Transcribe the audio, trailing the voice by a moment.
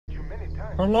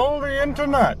Hello, the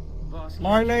internet.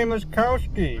 My name is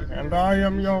Kowski, and I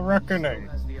am your reckoning.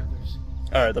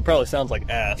 Alright, that probably sounds like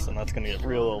ass, and that's gonna get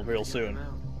real soon.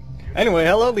 Anyway,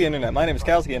 hello the internet, my name is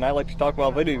Kowski, and I like to talk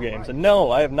about video games. And no,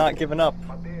 I have not given up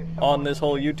on this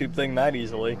whole YouTube thing that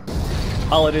easily.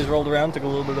 Holidays rolled around, took a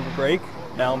little bit of a break.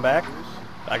 Now I'm back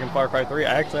in Far Cry 3.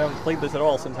 I actually haven't played this at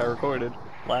all since I recorded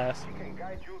last.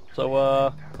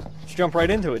 So, let's jump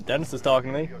right into it. Dennis is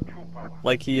talking to me.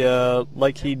 Like he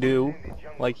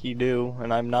do,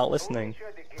 and I'm not listening.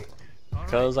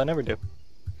 Because I never do.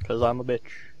 Because I'm a bitch.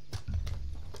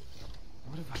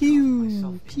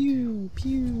 Pew, pew,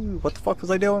 pew. What the fuck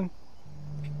was I doing?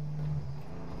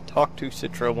 Talk to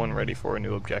Citra when ready for a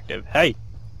new objective. Hey!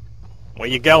 Where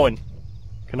you going?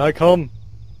 Can I come?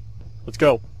 Let's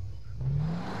go.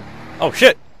 Oh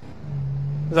shit!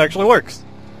 This actually works.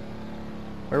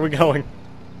 Where are we going?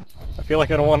 I feel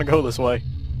like I don't want to go this way.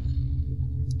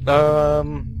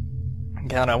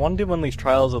 God, I want to do one of these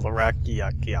trials of the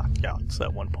Yachts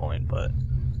at one point, but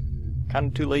kind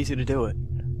of too lazy to do it.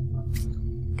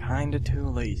 Kinda too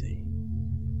lazy.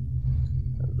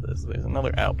 There's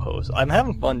another outpost. I'm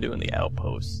having fun doing the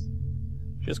outposts.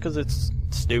 Just because it's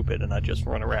stupid and I just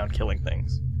run around killing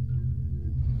things.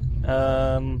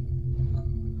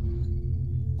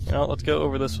 You know, let's go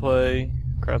over this way.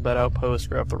 Grab that outpost,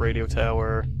 grab the radio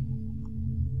tower.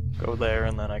 Go there,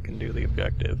 and then I can do the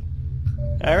objective.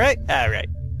 Alright.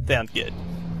 Sounds good.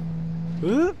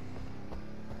 Whoop.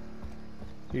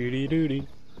 Doody doody.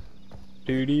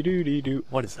 Doody doody doo.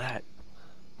 What is that?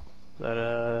 That,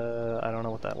 I don't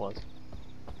know what that was.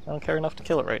 I don't care enough to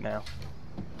kill it right now.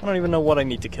 I don't even know what I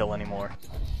need to kill anymore.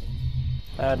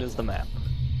 That is the map.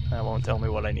 That won't tell me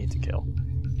what I need to kill.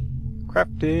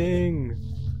 Crafting!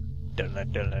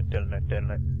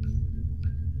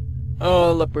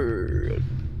 Oh, leopard!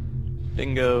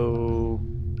 Dingo!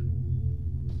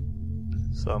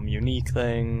 Some unique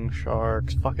thing.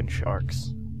 Sharks. Fucking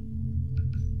sharks.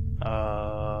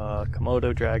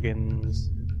 Komodo dragons.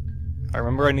 I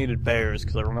remember I needed bears,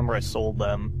 because I remember I sold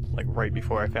them, like, right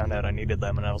before I found out I needed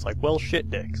them, and I was like, well, shit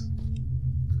dicks.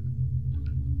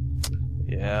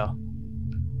 Yeah.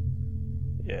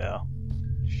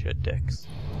 Shit dicks.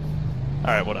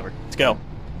 Alright, whatever. Let's go.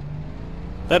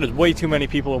 That is way too many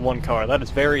people in one car. That is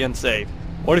very unsafe.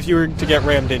 What if you were to get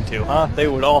rammed into, huh? They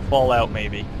would all fall out,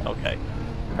 maybe. Okay.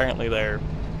 Apparently they're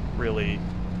really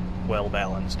well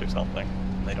balanced or something.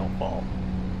 And they don't fall.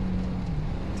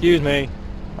 Excuse me.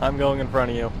 I'm going in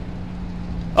front of you.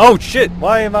 Oh shit!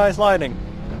 Why am I sliding?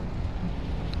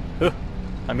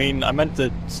 I mean, I meant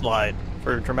to slide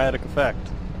for dramatic effect.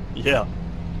 Yeah.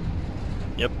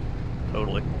 Yep.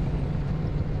 Totally.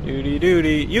 Doody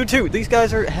doody. You too! These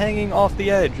guys are hanging off the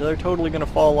edge. They're totally gonna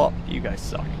fall off. You guys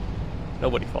suck.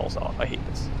 Nobody falls off. I hate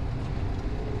this.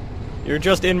 You're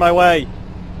just in my way!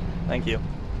 Thank you.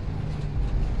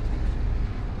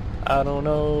 I don't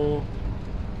know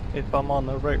if I'm on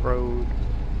the right road,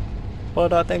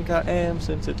 but I think I am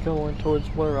since it's going towards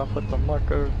where I put the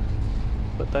marker.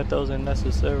 But that doesn't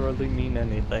necessarily mean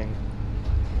anything.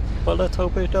 But let's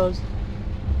hope it does.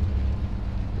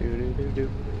 Do-do-do-do.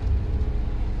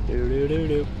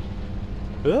 Do-do-do-do.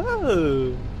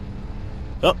 Oh!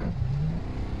 Oh!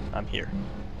 I'm here.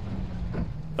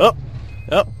 Oh!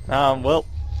 Oh! Well,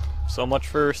 so much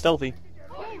for stealthy.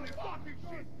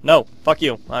 No! Fuck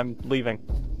you! I'm leaving.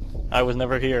 I was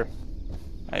never here.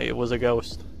 It was a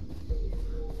ghost.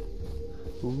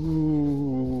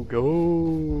 Ooh,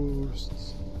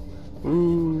 ghosts.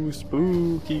 Ooh,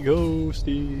 spooky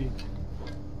ghosty.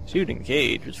 Shooting the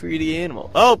cage was free the animal.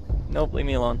 Oh! Nope, leave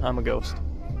me alone. I'm a ghost.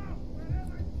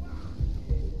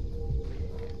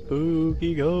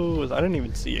 Spooky ghost. I didn't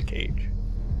even see a cage.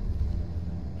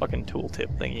 Fucking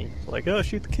tooltip thingy. Like, oh,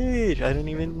 shoot the cage. I didn't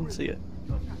even see it.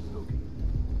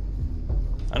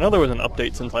 I know there was an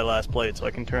update since I last played, so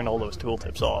I can turn all those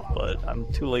tooltips off, but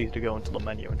I'm too lazy to go into the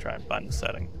menu and try and find the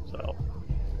setting, so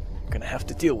I'm gonna have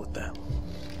to deal with them.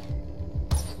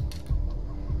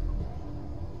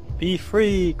 Be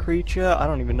free, creature. I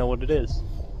don't even know what it is.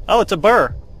 Oh, it's a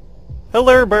burr!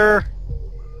 Hello, burr!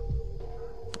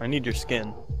 I need your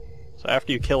skin. So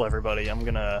after you kill everybody, I'm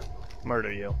gonna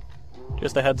murder you.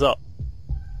 Just a heads up.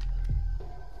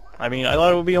 I mean, I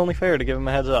thought it would be only fair to give him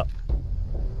a heads up.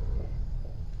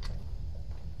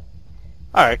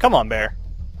 Alright, come on, bear.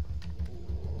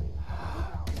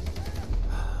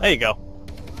 There you go.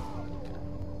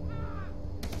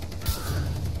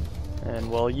 And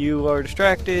while you are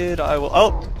distracted, I will...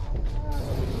 Oh!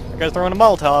 That guy's throwing a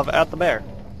Molotov at the bear.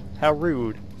 How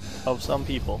rude of some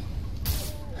people.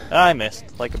 I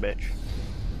missed, like a bitch.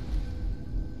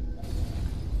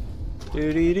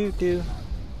 Doo-dee-doo-doo.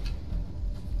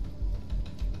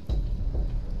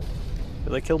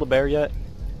 Did they kill the bear yet?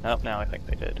 Nope, now I think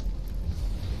they did.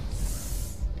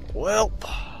 Well,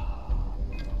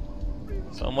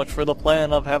 so much for the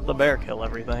plan of have the bear kill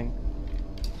everything.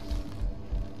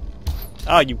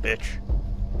 Ah, you bitch.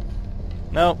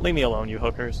 No, leave me alone, you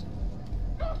hookers.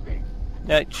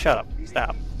 Yeah, shut up.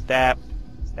 Stop. Stop.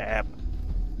 Stop.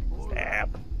 Stop.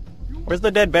 Where's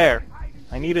the dead bear?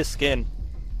 I need his skin.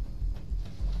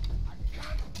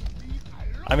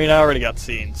 I mean, I already got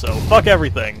seen, so fuck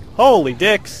everything. Holy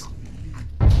dicks!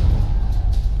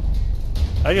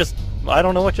 I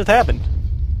don't know what just happened.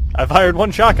 I fired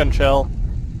one shotgun shell,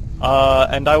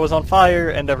 and I was on fire,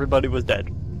 and everybody was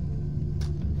dead.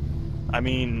 I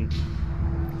mean,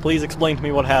 please explain to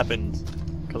me what happened,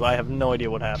 because I have no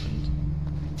idea what happened.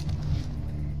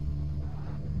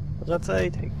 What does that say?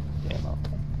 Take ammo.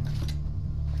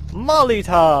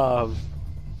 Molotov!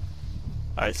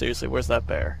 Alright, seriously, where's that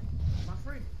bear?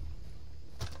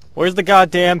 Where's the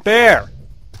goddamn bear?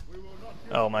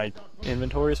 Oh, my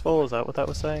inventory is full? Is that what that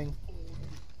was saying?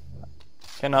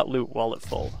 Cannot loot wallet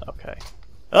full. Okay.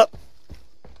 Up!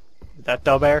 Is that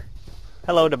the bear?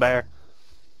 Hello, the bear.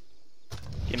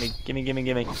 Gimme, gimme, gimme,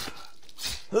 gimme.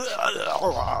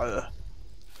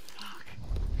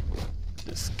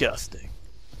 Disgusting.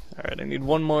 Alright, I need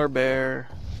one more bear.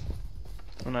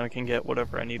 And then I can get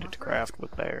whatever I needed to craft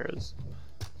with bears.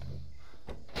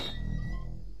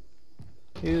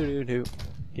 Doo-doo-doo.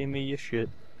 Gimme your shit.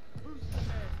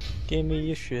 Gimme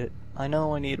your shit. I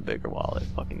know I need a bigger wallet.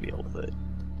 Fucking deal with it.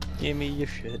 Gimme your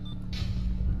shit.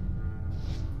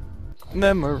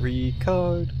 Memory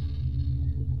card.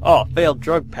 Oh, failed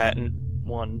drug patent.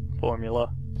 1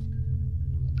 formula.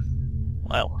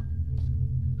 Well.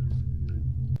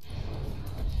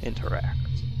 Interact.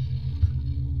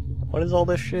 What is all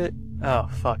this shit? Oh,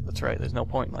 fuck, that's right. There's no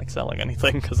point in, like, selling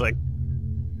anything, because I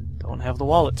don't have the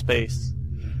wallet space.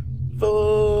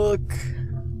 Fuck!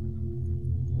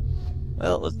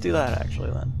 Well, let's do that,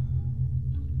 actually, then.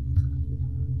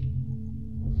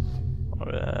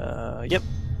 Yep.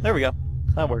 There we go.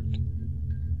 That worked.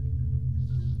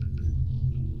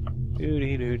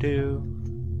 Doo-dee-doo-doo.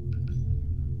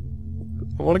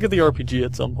 I want to get the RPG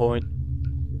at some point.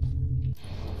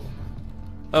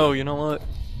 Oh, you know what?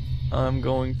 I'm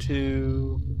going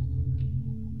to...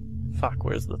 Fuck,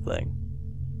 where's the thing?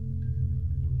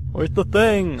 Where's the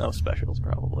thing? Oh, specials,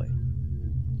 probably.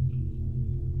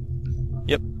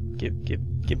 Yep.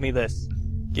 Give me this.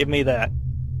 Give me that.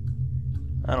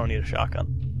 I don't need a shotgun.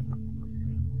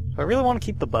 Do I really want to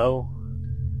keep the bow?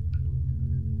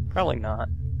 Probably not.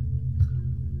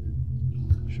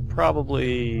 Should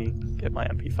probably get my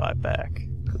MP5 back.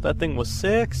 But that thing was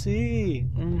sexy!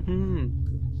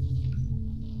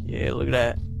 Yeah, look at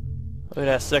that. Look at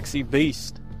that sexy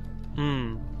beast. Let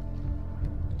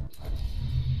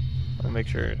me make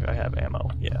sure I have ammo.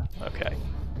 Yeah, okay.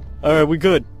 Alright, we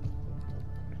good.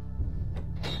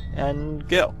 And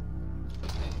go.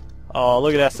 Oh,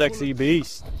 look at that sexy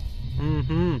beast.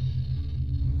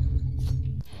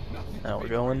 Now we're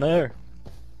going there.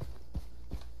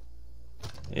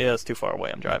 Yeah, it's too far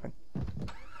away, I'm driving.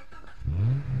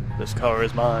 This car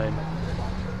is mine.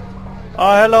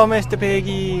 Oh, hello, Mr.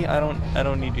 Piggy. I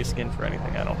don't need your skin for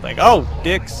anything, I don't think. Oh,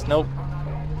 dicks. Nope.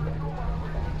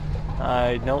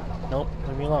 Nope.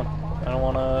 Leave me alone. I don't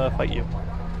want to fight you.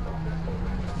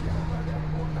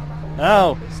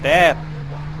 No, stop.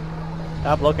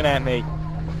 Stop looking at me.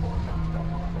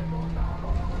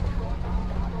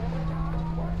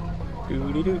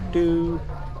 Doo-dee-doo-doo.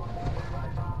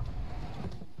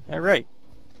 Alright.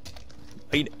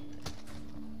 Beat it.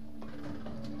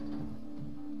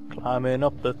 Climbing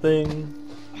up the thing.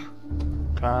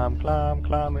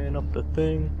 Climbing up the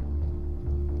thing.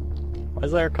 Why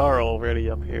is there a car already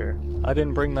up here? I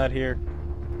didn't bring that here.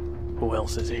 Who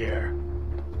else is here?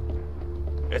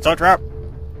 It's a trap!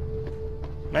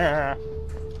 Nah.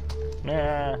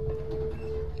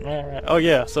 Oh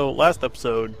yeah, so last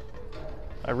episode,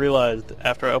 I realized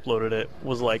after I uploaded it,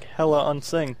 was like hella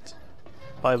unsynced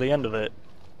by the end of it.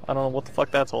 I don't know what the fuck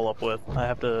that's all up with. I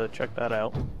have to check that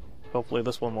out. Hopefully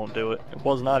this one won't do it. It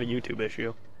was not a YouTube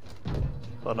issue.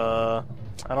 But, I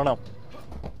don't know.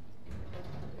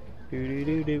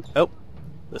 Doo-doo-doo-doo. Oh!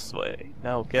 This way.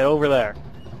 No, get over there.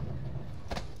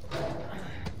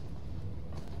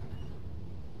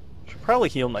 Should probably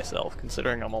heal myself,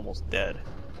 considering I'm almost dead.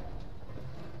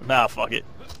 Nah, fuck it.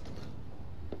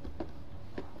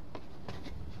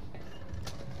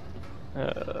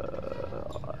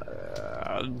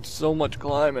 So much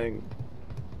climbing.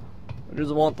 I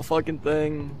just want the fucking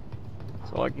thing,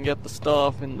 so I can get the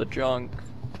stuff in the junk.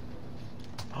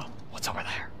 Oh, what's over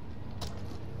there?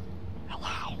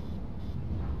 Hello.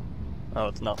 Oh,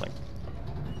 it's nothing.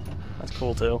 That's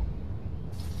cool too.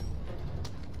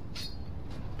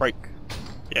 Break.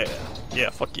 Yeah. Yeah,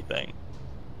 fuck you thing.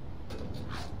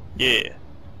 Yeah.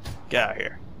 Get out of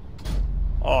here.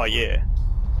 Oh yeah.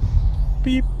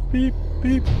 Beep, beep,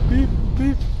 beep, beep,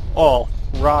 beep. Oh,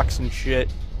 rocks and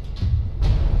shit.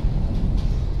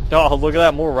 Oh, look at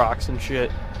that, more rocks and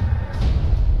shit.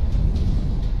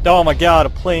 Oh my god, a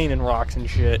plane and rocks and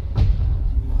shit.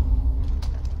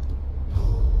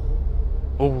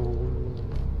 Oh.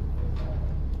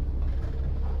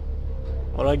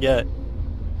 What did I get?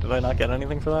 Did I not get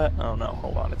anything for that? Oh no,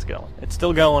 hold on, it's going. It's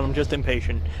still going, I'm just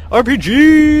impatient.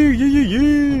 RPG! Yeah,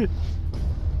 yeah, yeah!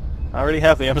 I already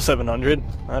have the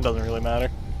M700. That doesn't really matter.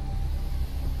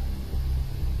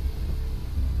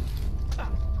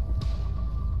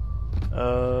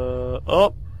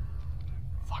 Oh!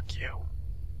 Fuck you.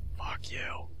 Fuck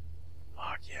you.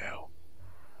 Fuck you.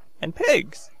 And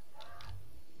pigs!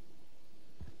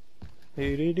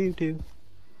 Do-do-do-do.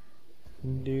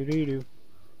 Do-do-do-do.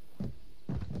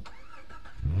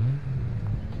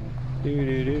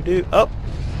 Do-do-do-do. Oh!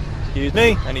 Excuse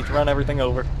me, I need to run everything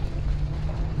over.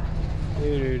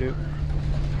 Do-do-do.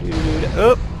 Do-do-do.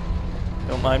 Oh!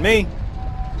 Don't mind me.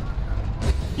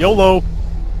 YOLO!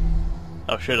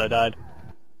 Oh shit, I died.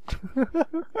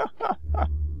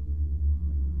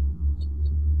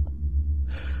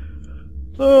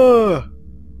 Oh!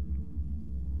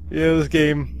 Yeah, this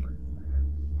game.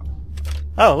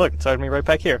 Oh, look, it started me right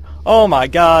back here. Oh my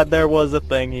god, there was a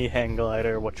thingy hang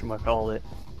glider, whatchamacallit.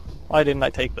 Why didn't I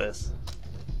take this?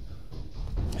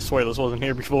 I swear this wasn't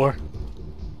here before.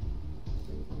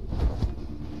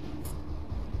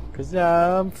 'Cause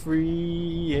I'm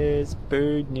free as a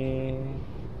bird now.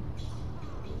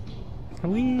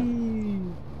 Whee!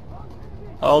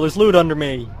 Oh, there's loot under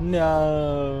me!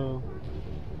 No!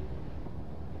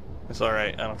 It's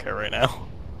alright, I don't care right now.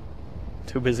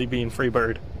 Too busy being free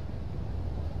bird.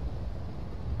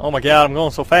 Oh my god, I'm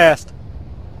going so fast!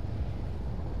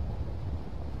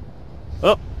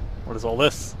 Oh! What is all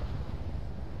this?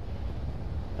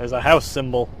 There's a house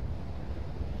symbol.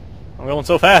 I'm going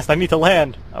so fast, I need to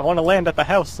land. I want to land at the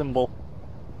house symbol.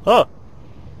 Huh!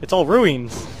 It's all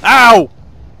ruins. Ow!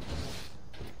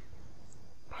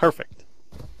 Perfect.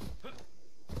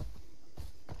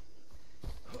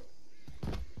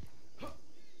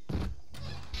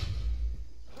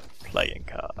 Playing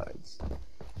cards.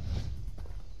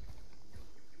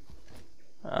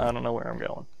 I don't know where I'm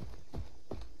going.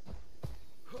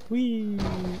 Whee!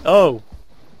 Oh!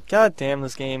 God damn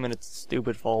this game and its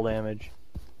stupid fall damage.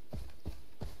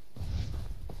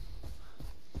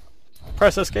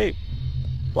 Press escape!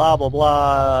 Blah blah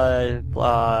blah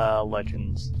blah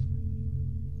legends.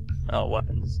 Oh,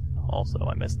 weapons. Also,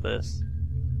 I missed this.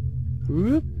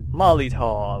 Whoop!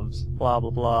 Molotovs. Blah blah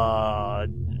blah. I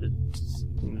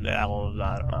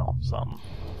don't know. Something.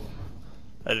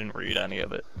 I didn't read any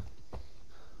of it.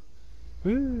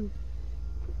 Woo!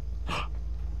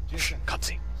 Shh,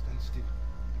 cutscene. Stand still.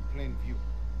 In plain view.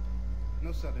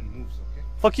 No sudden moves, okay?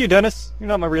 Fuck you, Dennis. You're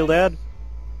not my real dad.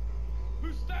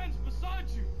 Who stands beside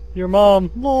you? Your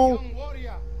mom. Lol. Young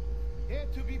warrior, here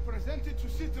to be presented to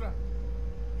Citra.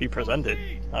 Be presented.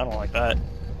 I don't like that.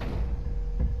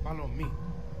 Follow me.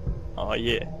 Oh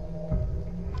yeah.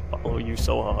 Follow you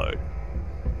so hard.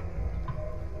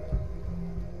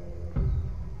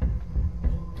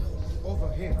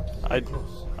 Over here.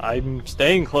 I'm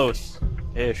staying close.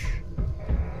 Ish.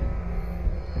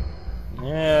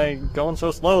 Yeah, going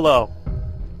so slow though.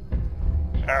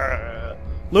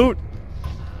 Loot!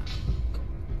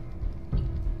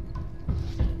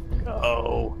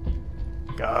 Go.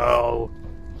 Go.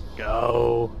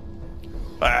 Go.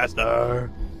 Faster.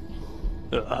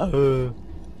 Oh,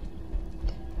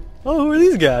 who are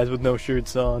these guys with no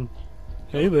shirts on?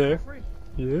 Hey there.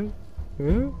 Yeah?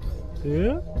 Yeah?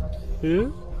 Yeah? Yeah?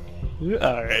 Yeah?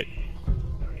 Alright.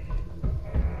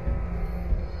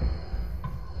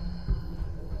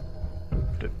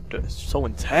 It's so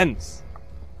intense.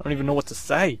 I don't even know what to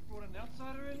say.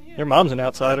 Your mom's an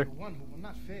outsider. One who will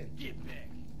not fail.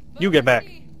 You get back.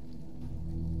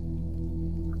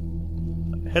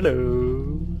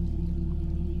 Hello.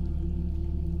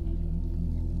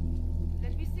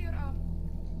 Let me see your arm.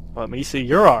 Let me see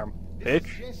your arm, This bitch.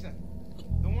 is Jason,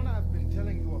 the one I've been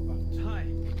telling you about. Hi.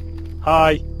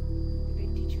 Hi. They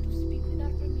teach you to speak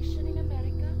without permission in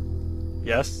America?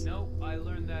 Yes. No, I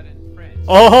learned that in France.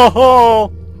 Oh ho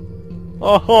ho!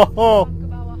 Oh ho ho!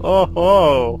 Kabawa. Oh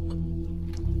ho!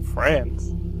 France.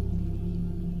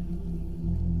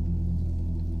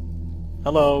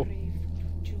 Hello. Brave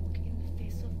joke in the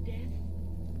face of death?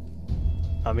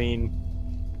 I mean,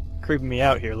 creeping me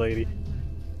out here, lady.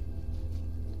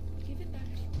 Give it back.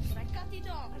 Freakin. it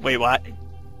all. Wait, what? Don't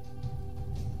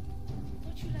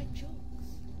you like jokes?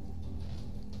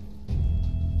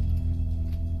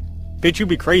 Bitch, you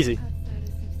be crazy. Outsiders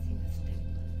have seen the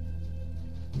stable.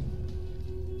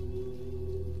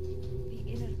 The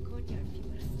inner courtyard you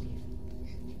were stealing.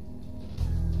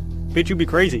 Bitch, you be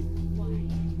crazy. Why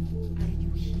are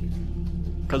you here?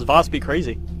 Cause Voss be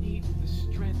crazy. Need the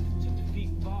strength to defeat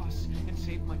Voss and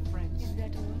save my friends. Is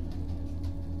that all?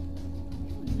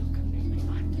 You look many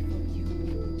on you. You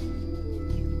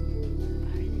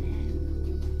are a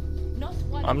lamb. Not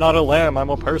one. I'm not a lamb, I'm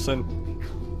a person. A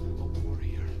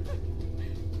warrior.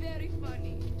 Very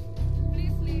funny.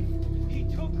 Please leave. He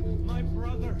took my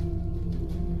brother.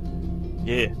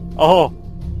 Yeah. Oh!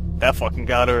 That fucking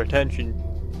got her attention.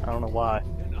 I don't know why.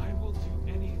 And I will do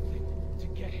anything to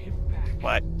get him back.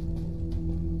 What?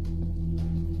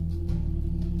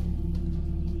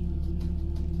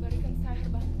 Barikan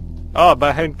Sahiba. Oh,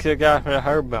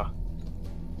 Bahenkagarba.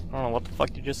 I don't know what the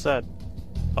fuck you just said.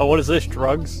 Oh, what is this?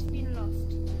 Drugs? Been lost.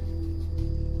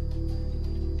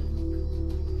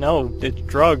 No, it's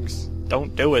drugs.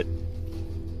 Don't do it.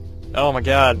 Oh my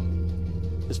god.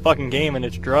 This fucking game and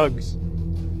it's drugs.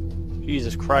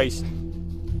 Jesus Christ.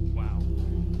 Wow.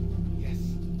 Yes,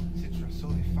 Citra saw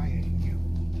the fire in you.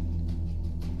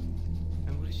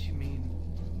 And what does she mean?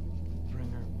 Bring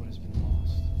her what has been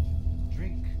lost.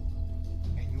 Drink,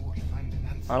 and you will find an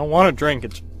answer. I don't want to drink.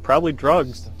 It's probably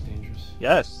drugs. Stuff dangerous.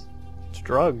 Yes. It's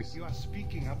drugs. You are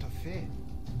speaking out of fear.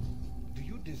 Do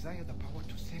you desire the power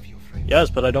to save your friend? Yes,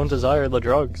 but I don't desire the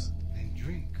drugs. Then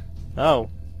drink. No.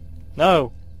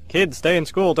 No. Kids, stay in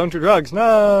school. Don't do drugs.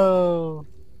 No.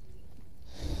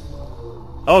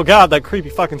 Oh god, that creepy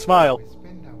fucking smile. We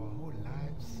spend our whole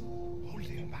lives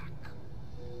holding back.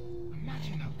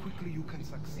 Imagine how quickly you can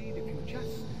succeed if you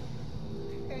just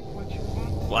get what you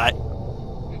want. What?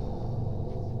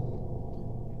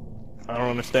 I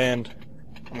don't understand.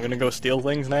 I'm gonna go steal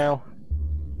things now?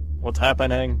 What's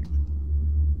happening?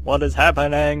 What is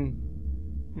happening?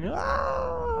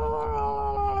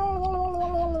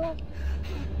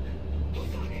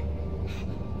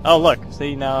 Oh look,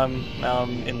 see now I'm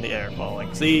in the air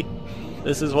falling. See?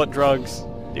 This is what drugs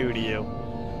do to you.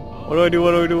 What do I do?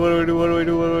 What do I do? What do I do? What do I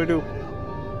do? What do I do?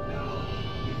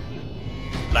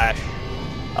 Flash.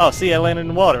 Oh, see, I landed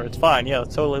in water. It's fine. Yeah,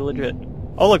 it's totally legit.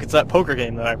 Oh look, it's that poker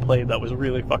game that I played that was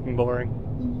really fucking boring.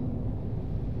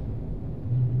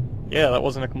 Yeah, that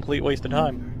wasn't a complete waste of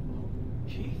time.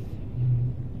 Keith?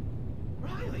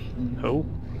 Riley? Who?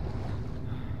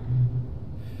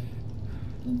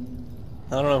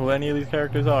 I don't know who any of these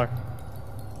characters are.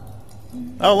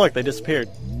 Oh look, they disappeared.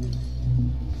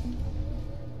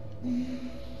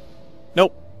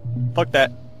 Nope. Fuck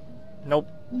that. Nope.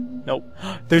 Nope.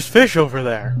 There's fish over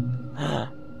there!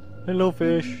 Hello,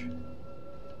 fish.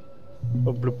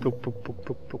 Oh, bloop, bloop, bloop, bloop,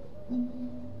 bloop, bloop.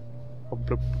 Oh,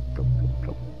 bloop, bloop, bloop,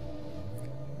 bloop.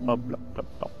 Oh, bloop, bloop,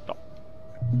 bloop, bloop.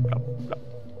 Bloop, bloop.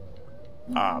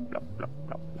 Ah, bloop, bloop,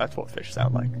 bloop. That's what fish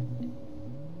sound like.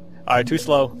 Alright, too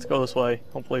slow. Let's go this way.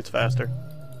 Hopefully it's faster.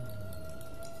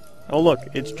 Oh look,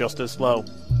 it's just as slow.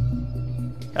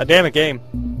 God damn it, game.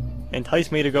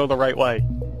 Entice me to go the right way.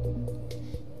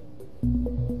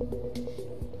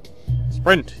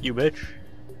 Sprint, you bitch.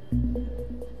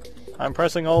 I'm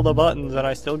pressing all the buttons and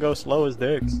I still go slow as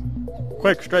dicks.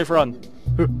 Quick, strafe run.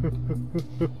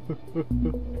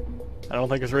 I don't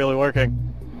think it's really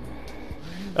working.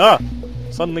 Ah!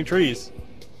 Suddenly trees.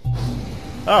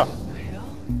 Ah!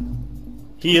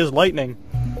 He is lightning.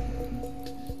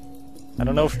 I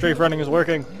don't know if strafe running is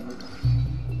working.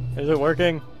 Is it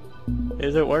working?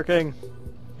 Is it working?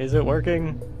 Is it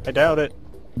working? I doubt it.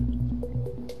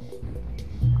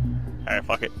 Alright,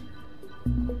 fuck it.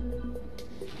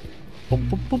 Boom,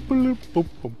 boom, boom, boom, boom,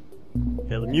 boom.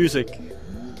 Yeah, the music.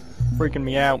 Freaking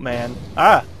me out, man.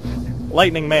 Ah!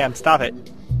 Lightning man, stop it.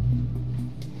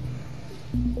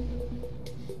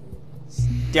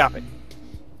 Stop it.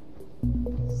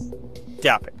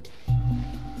 Stop it.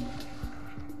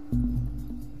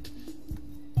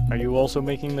 Are you also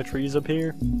making the trees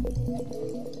appear?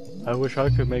 I wish I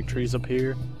could make trees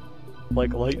appear.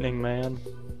 Like Lightning Man.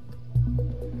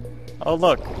 Oh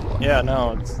look! Yeah,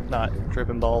 no, it's not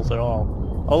tripping balls at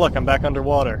all. Oh look, I'm back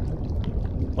underwater.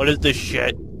 What is this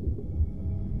shit?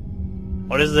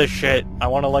 What is this shit? I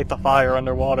want to light the fire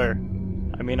underwater.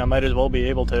 I mean, I might as well be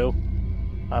able to.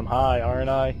 I'm high, aren't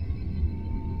I?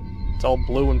 It's all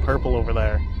blue and purple over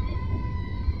there.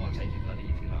 I'll take your bloody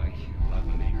if you like. Love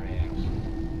my memory out.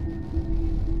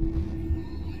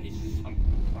 It's some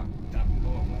fucked up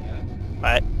boy,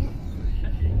 What?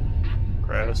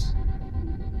 Gross.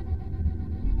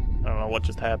 I don't know what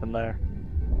just happened there.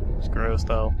 It's gross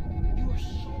though. You are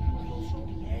so close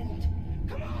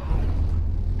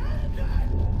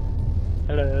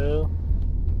Hello.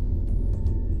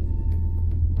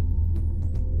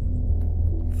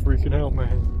 Freaking out,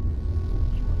 man.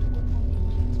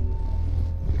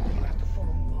 You have to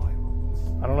follow my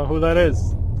rules. I don't know who that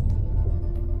is.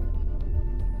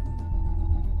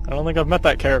 I don't think I've met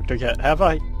that character yet, have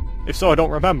I? If so, I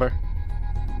don't remember.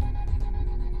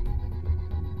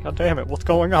 God damn it, what's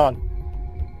going on?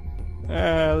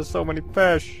 There's so many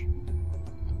fish.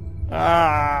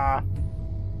 Ah!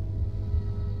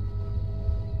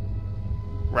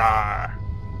 Rawr.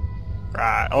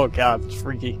 Rawr. Oh god, it's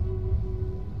freaky.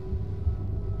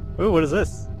 Ooh, what is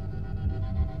this?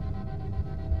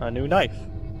 A new knife.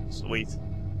 Sweet.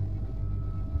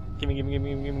 Gimme, gimme,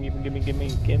 gimme, gimme, gimme, gimme, gimme,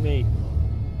 gimme.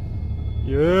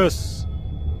 Yes!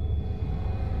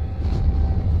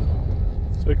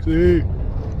 Sexy!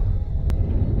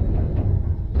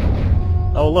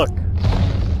 Oh look!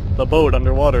 The boat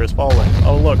underwater is falling.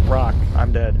 Oh look, rock.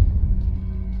 I'm dead.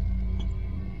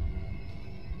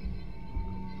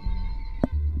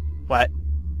 What?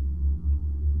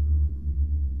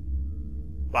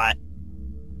 What?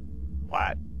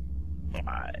 What?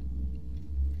 What?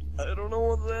 I don't know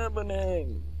what's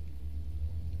happening.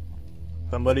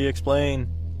 Somebody explain.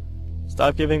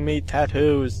 Stop giving me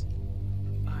tattoos.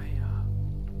 I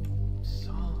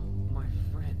saw my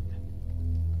friend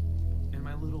and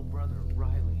my little brother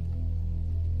Riley,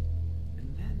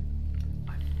 and then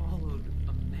I followed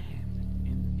a man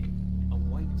in a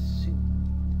white suit.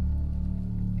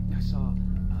 I saw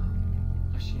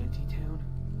a shanty town,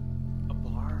 a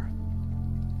bar.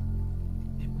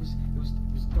 It was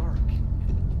dark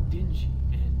and dingy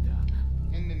and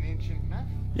And an ancient knife?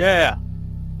 Yeah.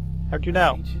 How'd you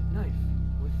know? an ancient knife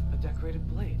with a decorated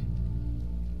blade.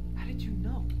 How did you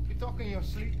know? You talk in your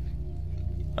sleep?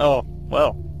 Oh,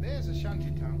 well. There's a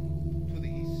shanty town to the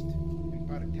east in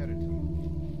Pirate territory.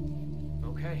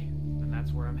 Okay, then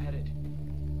that's where I'm headed.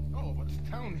 Oh, but the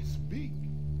town is big.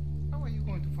 How are you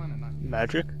going to find a knife?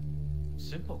 Magic?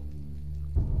 Simple.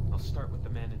 I'll start with the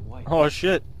man in white. Oh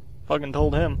shit. Fucking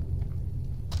told him.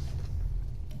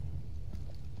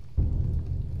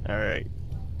 Alright.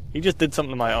 He just did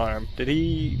something to my arm. Did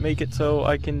he make it so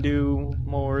I can do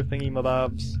more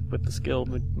thingy-mabobs with the skill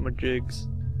majigs?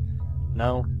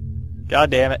 No. God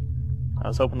damn it. I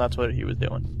was hoping that's what he was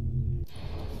doing.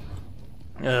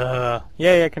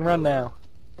 Yay, I can run now.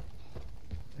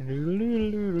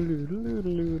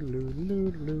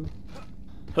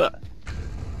 Huh.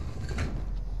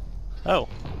 Oh.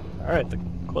 Alright, the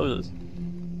closes.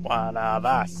 Buena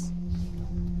vas.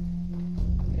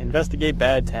 Investigate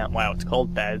Bad Town. Wow, it's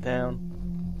called Bad Town.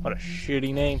 What a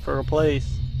shitty name for a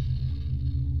place.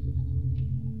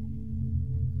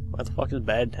 What the fuck is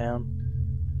Bad Town?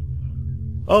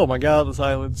 Oh my god, this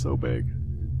island's so big.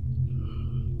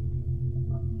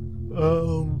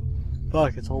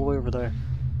 Fuck, it's all the way over there.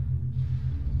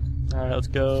 Alright, let's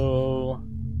go.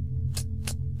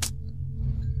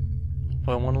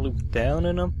 Do I want to loop down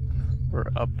in them?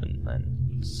 Or up and then...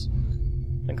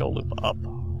 I think I'll loop up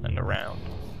and around.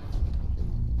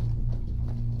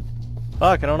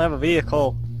 Fuck, I don't have a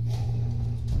vehicle.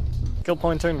 Skill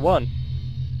point turned 1.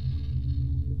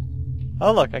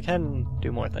 Oh look, I can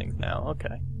do more things now,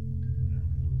 okay.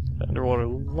 Underwater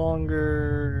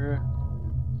longer.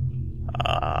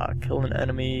 Kill an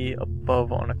enemy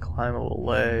above on a climbable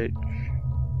ledge.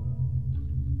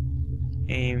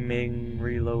 Aiming,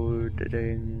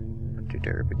 reloading,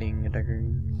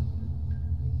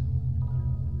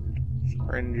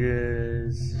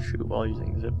 syringes, shoot while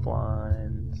using zip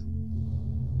lines.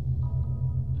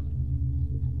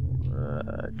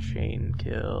 Chain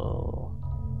kill.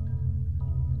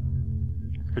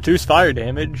 Reduce fire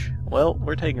damage. Well,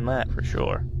 we're taking that for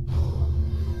sure.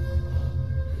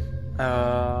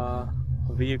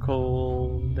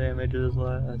 Vehicle damage is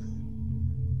less.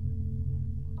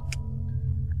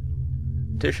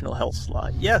 Additional health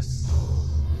slot. Yes!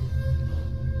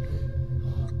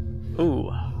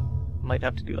 Ooh. Might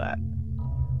have to do that.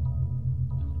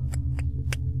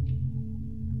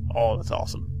 Oh, that's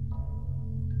awesome.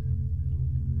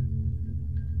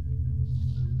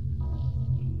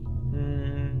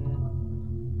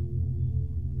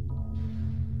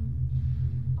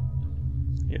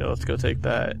 Yeah, let's go take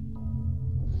that.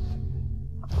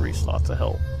 3 slots of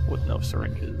health with no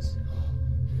syringes.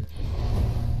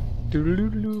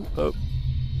 Doodaloo. Oh.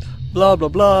 Blah blah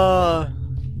blah.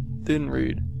 Didn't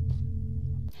read.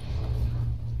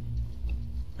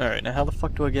 Alright, now how the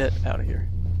fuck do I get out of here?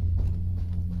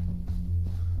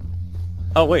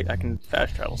 Oh wait, I can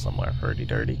fast travel somewhere, hurdy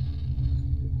dirty.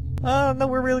 No,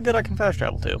 we're really good, I can fast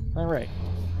travel too. Alright.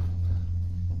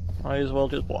 Might as well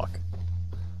just walk.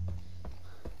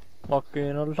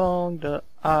 Walking along the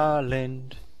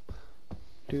island.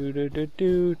 Do do do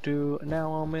do do.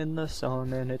 Now I'm in the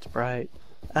sun and it's bright.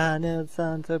 I know the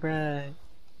sun's so bright.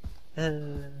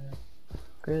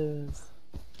 Chris.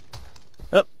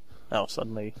 Oh, oh,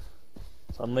 suddenly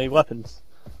weapons.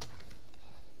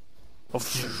 Oh.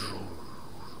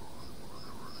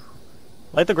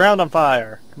 Light the ground on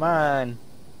fire. Come on.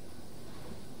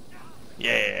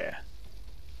 Yeah.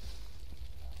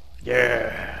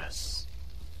 Yes.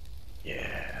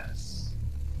 Yes.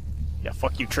 Yeah,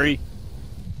 fuck you, tree.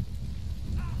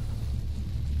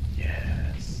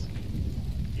 Yes.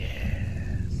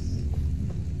 Yes.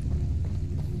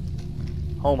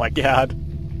 Oh my god.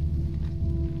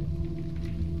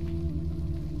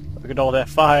 Look at all that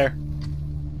fire.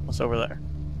 What's over there?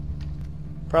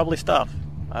 Probably stuff.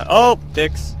 Oh,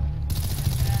 dicks.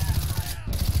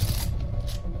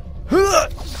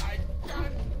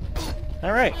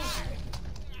 Alright.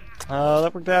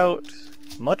 That worked out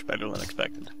much better than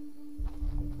expected.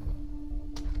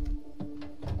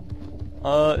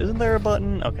 Isn't there a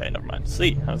button? Okay, never mind.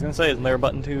 C. I was gonna say, isn't there a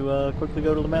button to quickly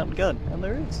go to the mountain gun? And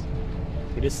there is.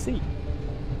 It is C.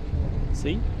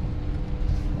 C?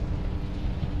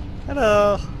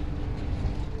 Hello.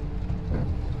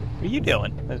 What are you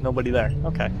doing? There's nobody there.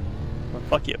 Okay. Well,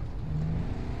 fuck you.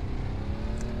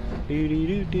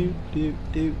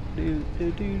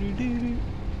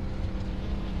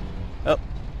 Oh.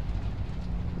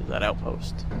 There's that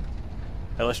outpost.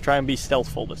 Okay, let's try and be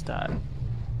stealthful this time.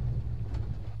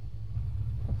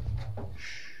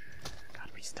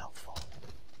 Gotta be stealthful.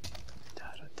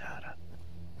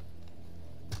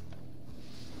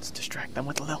 Let's distract them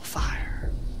with a little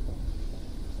fire.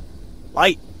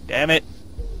 Light! Damn it!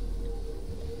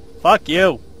 Fuck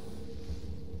you!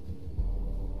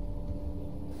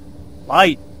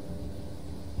 Light!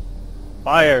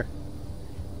 Fire!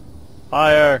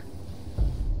 Fire!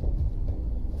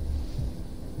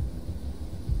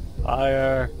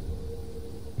 Fire!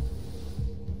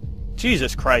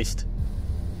 Jesus Christ!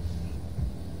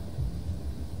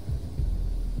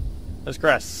 This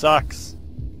grass sucks.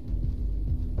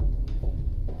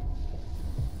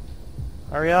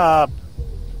 Hurry up!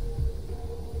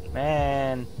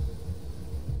 Man.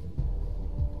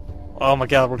 Oh my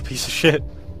god, what a piece of shit.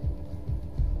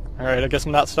 Alright, I guess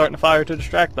I'm not starting a fire to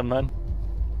distract them then.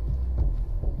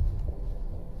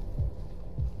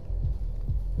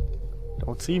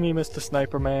 Don't see me, Mr.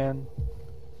 Sniper Man.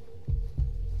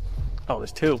 Oh,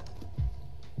 there's two.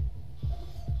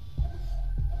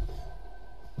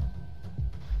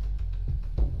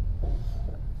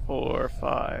 Four,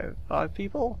 five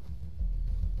people?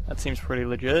 That seems pretty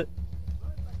legit.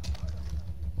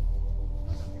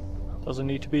 Doesn't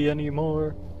need to be any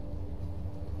more.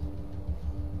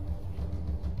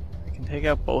 I can take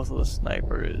out both of the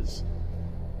snipers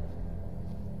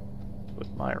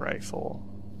with my rifle.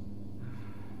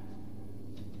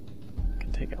 I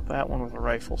can take out that one with a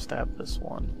rifle, stab this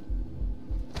one.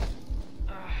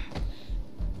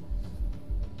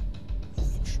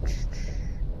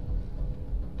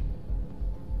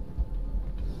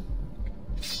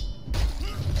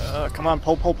 Come on,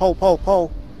 pull.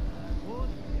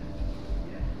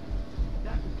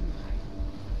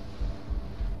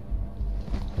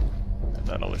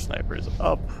 That other sniper is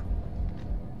up.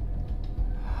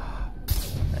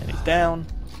 And he's down.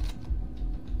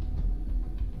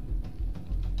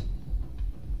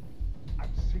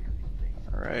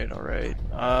 Alright.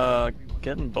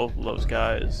 Getting both of those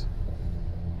guys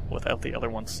without the other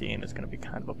one seeing is going to be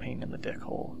kind of a pain in the dick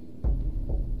hole.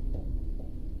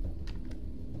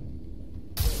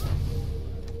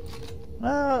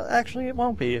 Actually it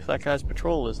won't be if that guy's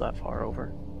patrol is that far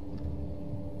over.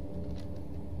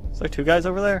 Is there two guys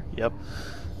over there? Yep.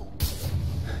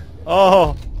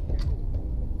 Oh!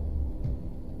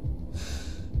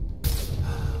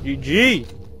 GG!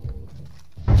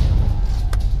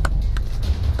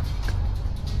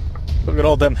 Look at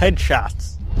all them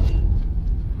headshots.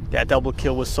 That double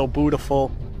kill was so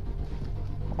beautiful.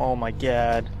 Oh my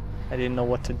god. I didn't know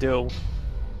what to do.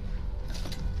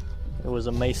 It was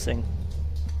amazing.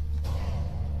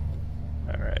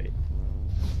 Alright.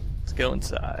 Let's go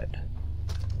inside.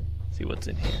 See what's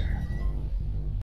in here.